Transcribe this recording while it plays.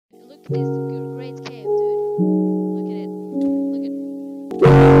this great cave, dude. Look at it. Look at.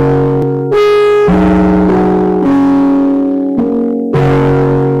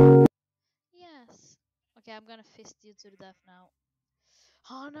 Yes. Okay, I'm gonna fist you to the death now.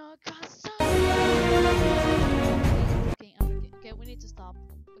 Hana Kasa. Okay, I'm looking. Okay, we need to stop.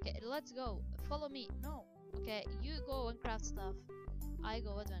 Okay, let's go. Follow me. No. Okay, you go and craft stuff. I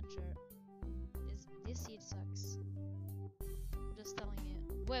go adventure. This seed sucks. I'm just telling you.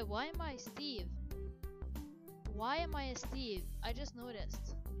 Wait, why am I Steve? Why am I a Steve? I just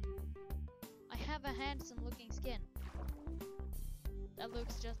noticed. I have a handsome looking skin. That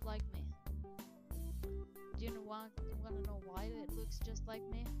looks just like me. Do you want to know why it looks just like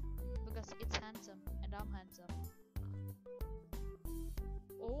me? Because it's handsome and I'm handsome.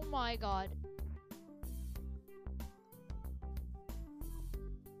 Oh my god.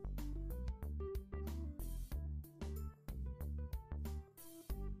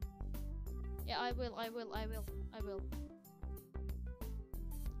 Yeah, I will.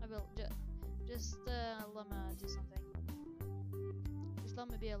 Just let me do something. Just let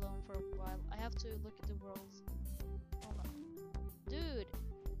me be alone for a while. I have to look at the world. Oh no. Dude!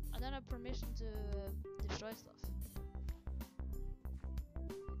 I don't have permission to destroy stuff.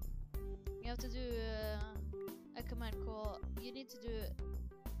 You have to do a command call. You need to do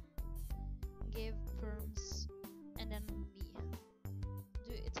give perms and then B.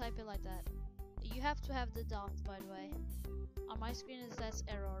 Type it like that. You have to have the dot, by the way. On my screen it says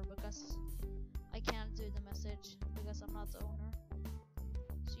error because I can't do the message because I'm not the owner.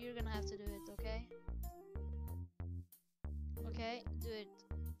 So you're gonna have to do it, okay? Okay, do it.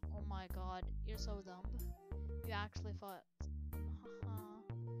 Oh my god, you're so dumb. You actually fought.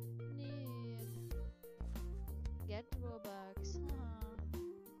 Need. Get Robux.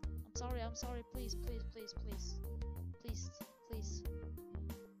 I'm sorry, please.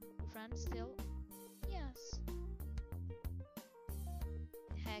 Friends still? Yes.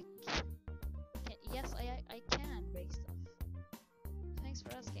 Heck. Yes, I can break stuff. Thanks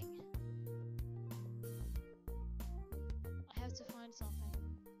for asking. I have to find something.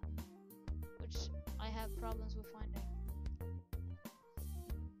 Which I have problems with finding.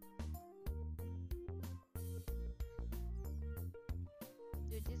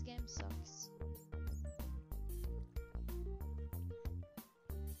 Dude, this game sucks.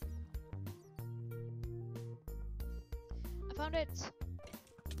 I found it!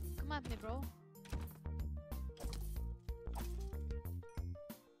 Come at me, bro.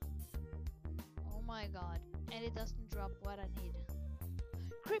 Oh my god. And it doesn't drop what I need.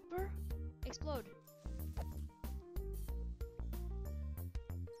 Creeper! Explode!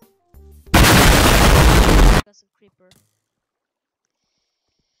 Because of creeper.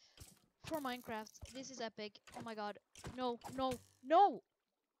 For Minecraft, this is epic. Oh my god. No! Oh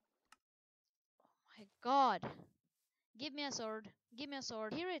my god. Give me a sword.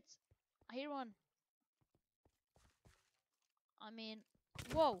 Hear it. I hear one. I mean,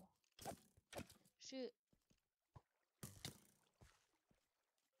 whoa. Shoot.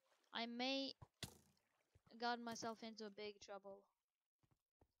 I may got myself into a big trouble.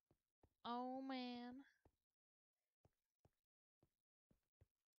 Oh man.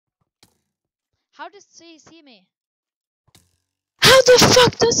 How does he see me? How the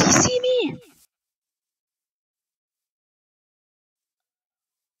fuck does he see me?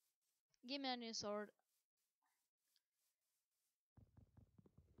 Give me a new sword.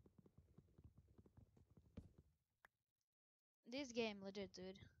 This game legit,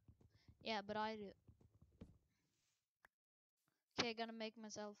 dude. Yeah, but I do. Okay, gonna make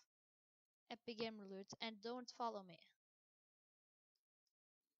myself epic gamer loot and don't follow me.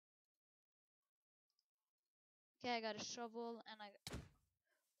 Okay, I got a shovel and I.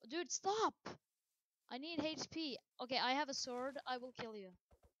 Dude, stop! I need HP. Okay, I have a sword. I will kill you.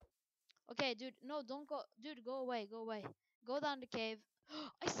 Okay, dude, no, don't go. Dude, go away. Go down the cave.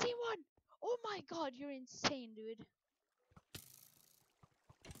 I see one! Oh my god, you're insane, dude.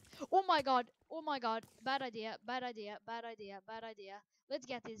 Oh my god. Bad idea. Let's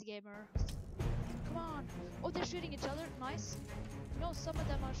get this gamer. Come on. Oh, they're shooting each other. Nice. No, some of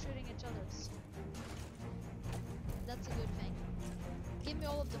them are shooting each other. That's a good thing. Give me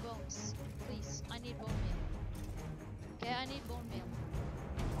all of the bones. Please. I need bone meal. Okay, I need bone meal.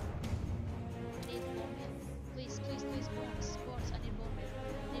 Please, bones. I need bone meal.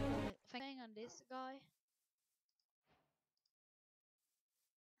 Hang on this guy.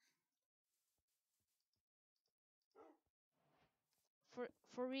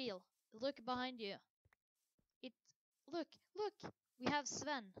 For real. Look behind you. Look. We have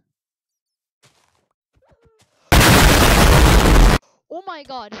Sven. Oh my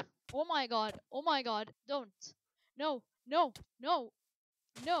god. Oh my god. Oh my god. Don't. No. No. No.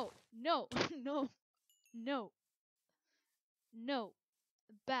 No. No. No. No. No.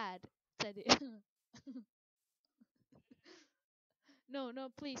 Bad, Teddy. No, no,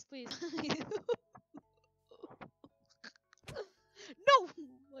 please, please. No!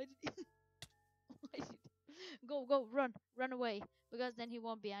 Why did you, why did go, go, run, run away. Because then he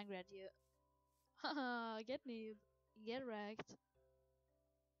won't be angry at you. Haha, get noob. Get wrecked.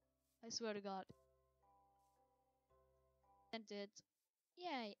 I swear to God. And it.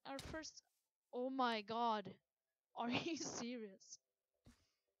 Yay, our first. Oh my God. Are you serious?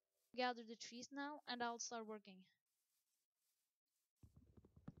 Gather the trees now and I'll start working.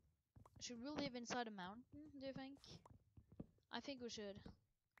 Should we live inside a mountain, do you think? I think we should.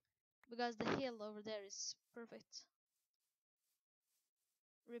 Because the hill over there is perfect.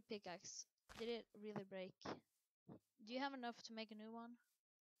 Rip pickaxe. Did it really break? Do you have enough to make a new one?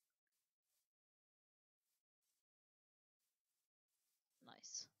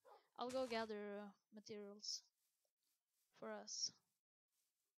 Nice. I'll go gather materials for us.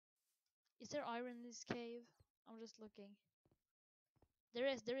 Is there iron in this cave? I'm just looking. There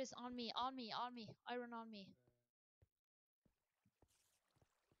is on me, on me, on me. Iron on me.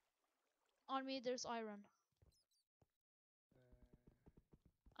 On me, there's iron.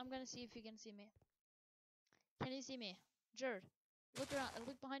 I'm gonna see if you can see me. Can you see me? Jared, look around,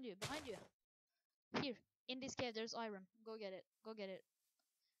 look behind you, behind you. Here, in this cave, there's iron. Go get it, go get it.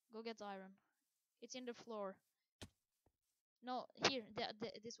 Go get the iron. It's in the floor. No, here,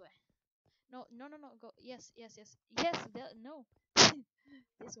 this way. No, no, no, no, go, yes, yes, yes. Yes, no.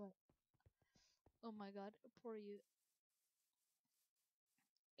 This way. Oh my god, poor you.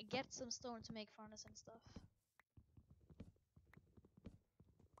 Get some stone to make furnace and stuff.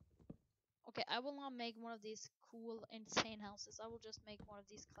 Okay, I will not make one of these cool, insane houses. I will just make one of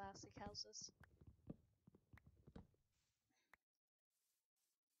these classic houses.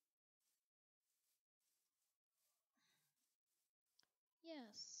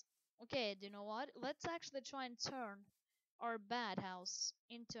 Yes. Okay, do you know what? Let's actually try and turn our bad house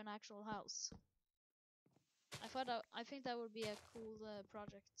into an actual house. I think that would be a cool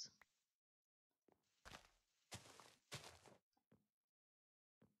project.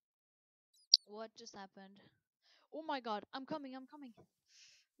 What just happened? Oh my god, I'm coming, I'm coming.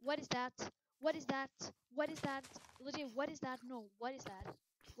 What is that? What is that? What is that? Legit, what is that? No, what is that?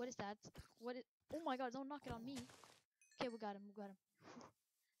 What is that? What is... Oh my god, don't knock it on me. Okay, we got him, we got him.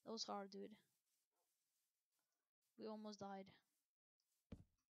 That was hard, dude. We almost died.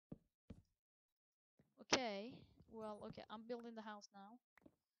 Okay, well, okay, I'm building the house now.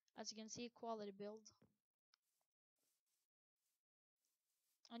 As you can see, quality build.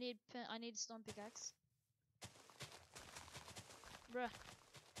 I need stone pickaxe. Bruh,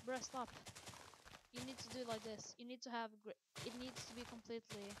 bruh, stop. You need to do it like this. You need to have it needs to be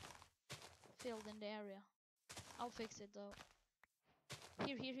completely filled in the area. I'll fix it though.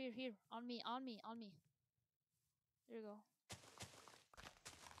 Here, here, here, here. On me, on me, on me. There you go.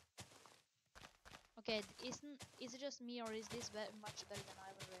 Okay, is it just me or is this much better than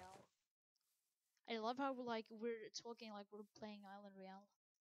Island Royale? I love how we're talking like we're playing Island Royale.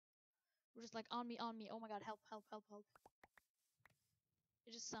 We're just like on me, on me. Oh my god, help, help, help, help.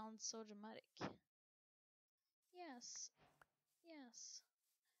 It just sounds so dramatic. Yes. Yes.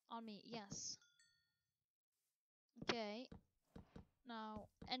 On me, yes. Okay. Now,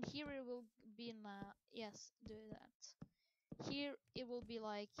 and here it will be in yes, do that. Here it will be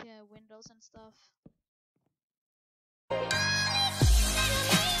like windows and stuff.